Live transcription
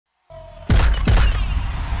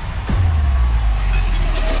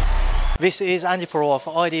This is Andi Purewal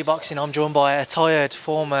for ID Boxing. I'm joined by a tired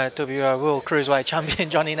former WO World Cruiserweight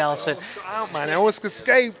Champion, Johnny Nelson. I got out, man. I almost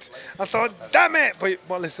escaped. I thought, damn it!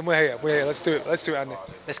 But listen, we're here. We're here. Let's do it. Let's do it, Andy.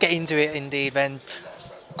 Let's get into it, indeed, then.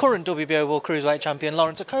 Current WBO World Cruiserweight Champion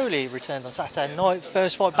Lawrence Okolie returns on Saturday night.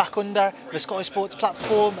 First fight back under the Sky Sports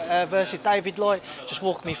platform versus David Light. Just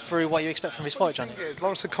walk me through what you expect from this fight, Johnny.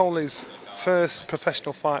 Lawrence Okolie's first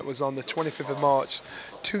professional fight was on the 25th of March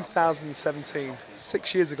 2017,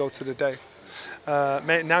 6 years ago to the day.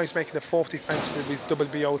 Now he's making the fourth defence of his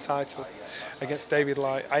WBO title against David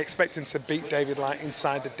Light. I expect him to beat David Light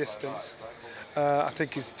inside the distance. I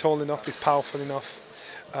think he's tall enough, he's powerful enough.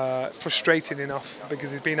 Frustrating enough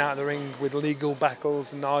because he's been out of the ring with legal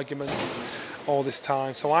battles and arguments all this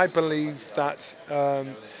time. So I believe that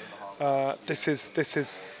this is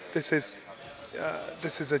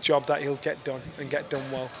a job that he'll get done and get done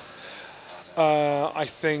well. I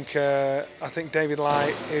think David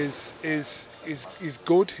Light is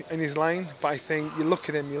good in his lane, but I think you look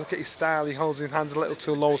at him, you look at his style. He holds his hands a little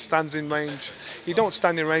too low, stands in range. You don't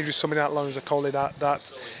stand in range with somebody like Lawrence Okolie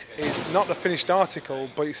that is not the finished article,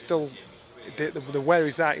 but he's still the where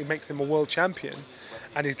he's at. He makes him a world champion,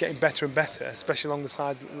 and he's getting better and better, especially along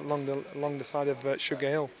the side of Sugar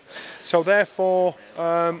Hill. So therefore,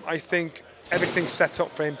 I think everything's set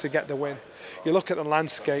up for him to get the win. You look at the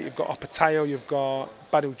landscape. You've got Opatayo, you've got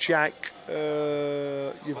Badou Jack,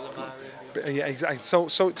 yeah, exactly.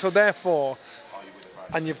 So therefore,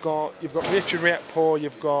 and you've got Richard Riakporhe,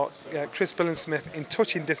 you've got Chris Billen-Smith in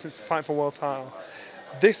touching distance to fight for world title.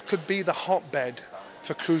 This could be the hotbed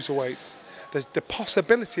for cruiserweights. The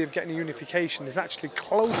possibility of getting a unification is actually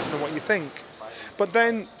closer than what you think. But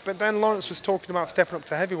then Lawrence was talking about stepping up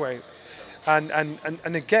to heavyweight. And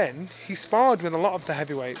again, he sparred with a lot of the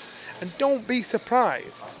heavyweights. And don't be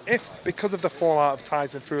surprised if, because of the fallout of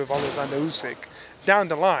Tyson Fury and Fury-Usyk, down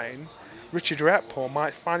the line, Richard Riakporhe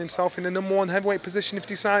might find himself in the #1 heavyweight position if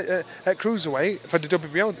he decides at cruiserweight for the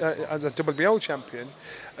WBO as a WBO champion.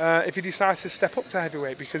 If he decides to step up to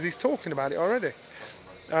heavyweight, because he's talking about it already.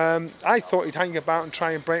 I thought he'd hang about and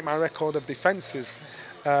try and break my record of defences,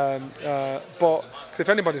 but cause if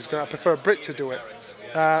anybody's going to, I prefer a Brit to do it.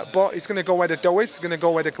 But he's going to go where the dough is, he's going to go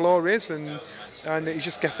where the glory is, and he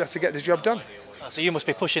just has to get the job done. So you must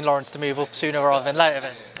be pushing Lawrence to move up sooner rather than later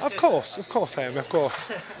then? Of course I am, of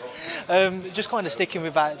course. Just kind of sticking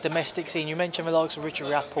with that domestic scene, you mentioned the likes of Richard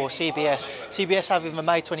Riakporhe, CBS having the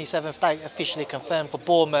May 27th date officially confirmed for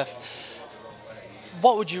Bournemouth.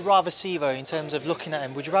 What would you rather see though in terms of looking at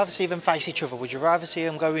him? Would you rather see them face each other? Would you rather see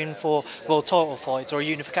them go in for world title fights or a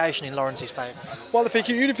unification in Lawrence's favour? Well, if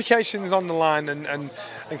unification is on the line and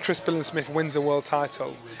Chris Billen-Smith wins a world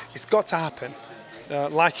title, it's got to happen,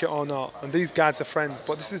 like it or not. And these guys are friends,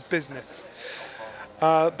 but this is business.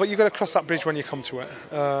 But you've got to cross that bridge when you come to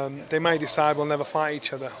it. They may decide we'll never fight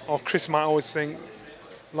each other, or Chris might always think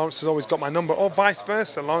Lawrence has always got my number, or vice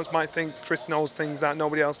versa. Lawrence might think Chris knows things that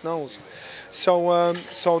nobody else knows. So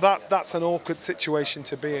that's an awkward situation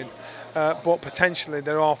to be in. But potentially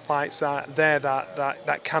there are fights out there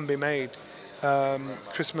that can be made.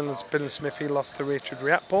 Chris Billen-Smith, he lost to Richard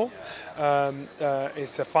Riakporhe.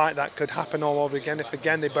 It's a fight that could happen all over again if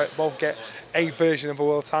they both get a version of a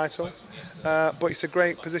world title. But it's a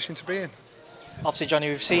great position to be in. Obviously, Johnny,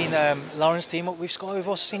 we've seen Lawrence team up with Sky. We've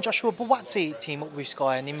also seen Joshua Buatsi team up with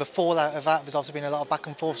Sky. And in the fallout of that, there's obviously been a lot of back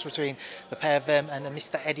and forths between the pair of them and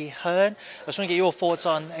Mr. Eddie Hearn. I just want to get your thoughts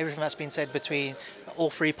on everything that's been said between all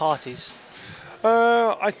three parties.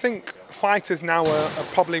 I think fighters now are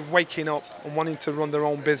probably waking up and wanting to run their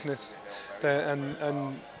own business.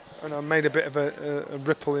 And I made a bit of a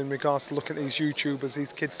ripple in regards to looking at these YouTubers.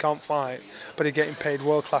 These kids can't fight, but they're getting paid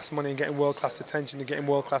world-class money and getting world-class attention and getting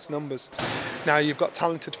world-class numbers. Now you've got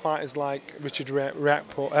talented fighters like Richard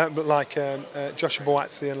Riakporhe, like Joshua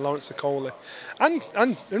Buatsi and Lawrence Okolie, and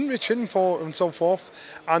Richard and so forth.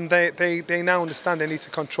 And they now understand they need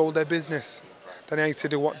to control their business. They need to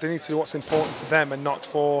do what's important for them and not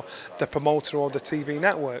for the promoter or the TV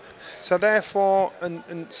network. So therefore,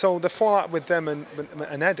 and so the fallout with them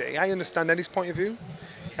and Eddie, I understand Eddie's point of view.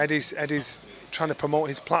 Eddie's trying to promote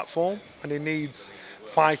his platform, and he needs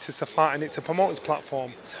fighters to fight on it to promote his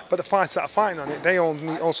platform. But the fighters that are fighting on it, they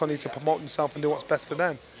also need to promote themselves and do what's best for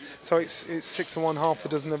them. So it's 6 of one, half a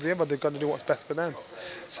dozen of the other. They've got to do what's best for them.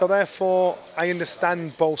 So therefore, I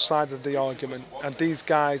understand both sides of the argument. And these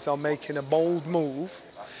guys are making a bold move,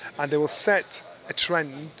 and they will set a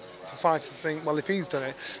trend for fighters to think, well, if he's done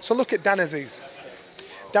it. So look at Dan Aziz.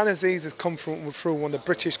 Dan Aziz has come through won the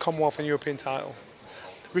British, Commonwealth and European title.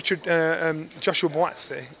 Joshua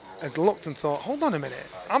Buatsi has looked and thought, hold on a minute,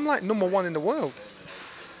 I'm like #1 in the world.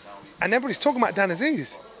 And everybody's talking about Dan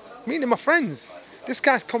Aziz. meeting my friends. This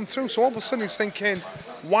guy's come through, so all of a sudden he's thinking,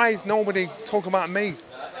 why is nobody talking about me?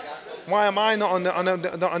 Why am I not on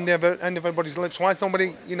the end of everybody's lips? Why is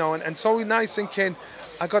nobody, you know? And so now he's thinking,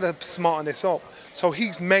 I got to smarten this up. So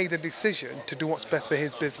he's made a decision to do what's best for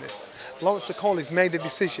his business. Lawrence Okolie's made a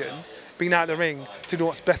decision, being out of the ring, to do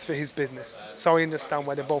what's best for his business. So I understand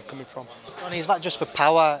where they're both coming from. And is that just for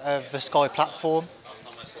power of the Sky platform?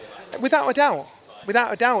 Without a doubt.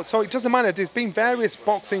 Without a doubt. So it doesn't matter. There's been various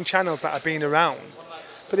boxing channels that have been around,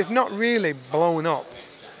 but they've not really blown up.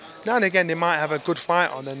 Now and again, they might have a good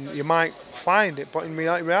fight on and you might find it, but in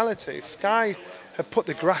reality, Sky have put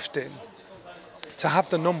the graft in to have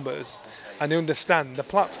the numbers, and they understand the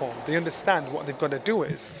platform. They understand what they've got to do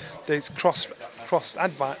is there's cross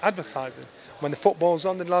advertising. When the football's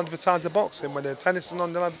on, they'll advertise the boxing. When the tennis is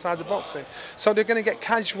on, they'll advertise the boxing. So they're going to get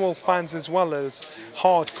casual fans as well as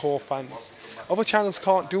hardcore fans. Other channels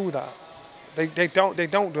can't do that. They don't do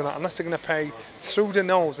that unless they're going to pay through the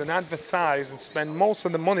nose and advertise and spend most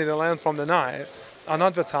of the money they earn from the night on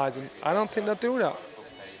advertising. I don't think they'll do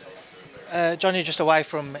that. Johnny, just away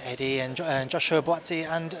from Eddie and Joshua Buatsi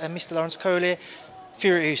and Mr. Lawrence Okolie,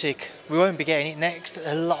 Fury-Usyk, we won't be getting it next.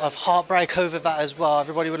 A lot of heartbreak over that as well.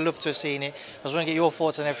 Everybody would love to have seen it. I was want to get your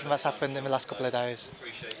thoughts on everything that's happened in the last couple of days.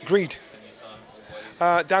 Greed.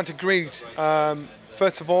 Down to greed.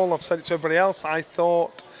 First of all, I've said it to everybody else, I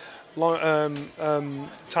thought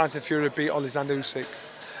Tyson Fury beat Alexander Usyk.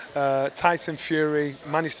 Tyson Fury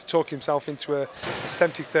managed to talk himself into a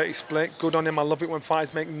 70-30 split. Good on him. I love it when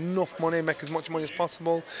fighters make enough money, make as much money as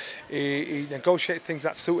possible. He negotiated things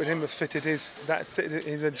that suited him, that fitted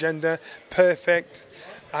his agenda. Perfect.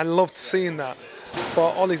 I loved seeing that.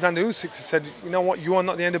 But Alexander Usyk said, you know what, you are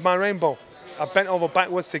not the end of my rainbow. I bent over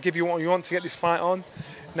backwards to give you what you want to get this fight on.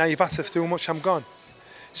 Now you've asked for too much, I'm gone.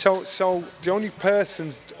 So the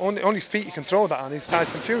only feet you can throw that on is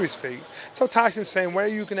Tyson Fury's feet. So Tyson's saying, where are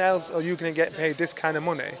you going to get paid this kind of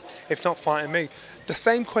money if not fighting me? The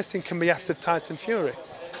same question can be asked of Tyson Fury,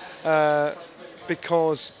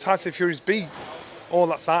 because Tyson Fury's beat all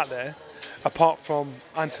that's out there, apart from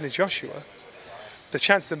Anthony Joshua. The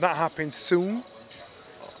chance of that happening soon,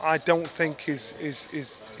 I don't think is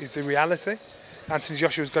a reality. Anthony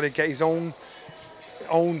Joshua's got to get his own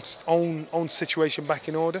situation back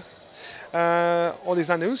in order.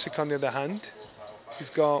 Alexander Usyk, on the other hand, he's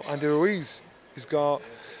got Andi Ruiz, he's got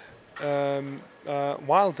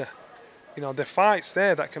Wilder. You know, the fights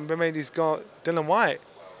there that can be made. He's got Dylan White.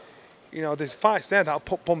 You know, there's fights there that'll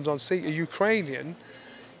put bums on seat. A Ukrainian,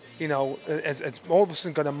 you know, has all of a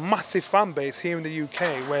sudden got a massive fan base here in the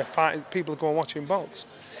UK where people go and watch him box.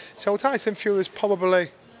 So Tyson Fury's probably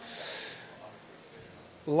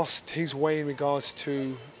lost his way in regards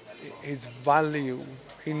to his value.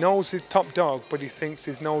 He knows he's top dog, but he thinks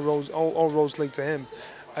there's no roads, all roads lead to him.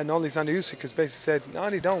 And Alexander Usyk has basically said, no,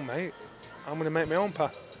 they don't, mate. I'm going to make my own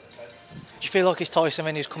path. Do you feel like it's Tyson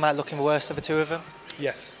when he's come out looking the worst of the two of them?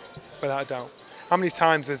 Yes, without a doubt. How many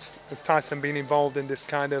times has Tyson been involved in this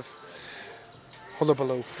kind of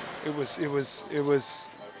hullabaloo? It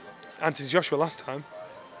was Anthony Joshua last time.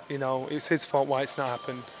 You know, it's his fault why it's not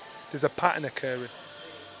happened. There's a pattern occurring.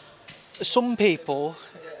 Some people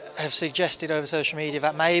have suggested over social media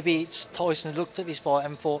that maybe Tyson's looked at this fight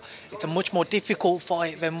and thought it's a much more difficult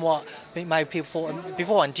fight than what maybe people thought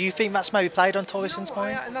before. And do you think that's maybe played on Tyson's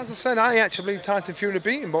mind? And as I said, I actually believe Tyson Fury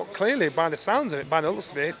beat him, but clearly, by the sounds of it, by the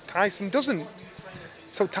looks of it, Tyson doesn't.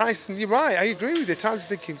 So Tyson, you're right, I agree with you. Tyson's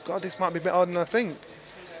thinking, God, this might be a bit harder than I think.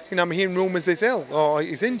 You know, I'm hearing rumours he's ill or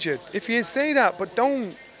he's injured. If he is, say that, but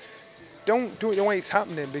don't do it the way it's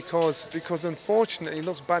happening because unfortunately it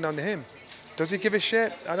looks bad on him. Does he give a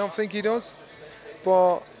shit? I don't think he does,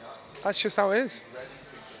 but that's just how it is.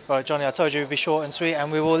 Right, Johnny, I told you it would be short and sweet,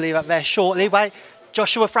 and we will leave it there shortly. Wait,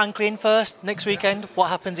 Joshua Franklin first, next weekend. What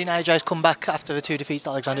happens in AJ's comeback after the two defeats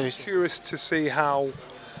to Alexander Usyk? I'm curious to see how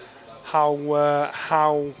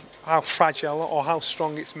fragile or how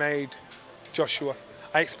strong it's made Joshua.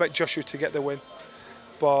 I expect Joshua to get the win,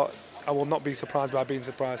 but I will not be surprised by being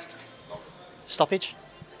surprised. Stoppage?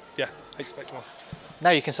 Yeah, I expect one. Now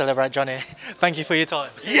you can celebrate, Johnny. Thank you for your time.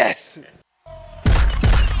 Yes!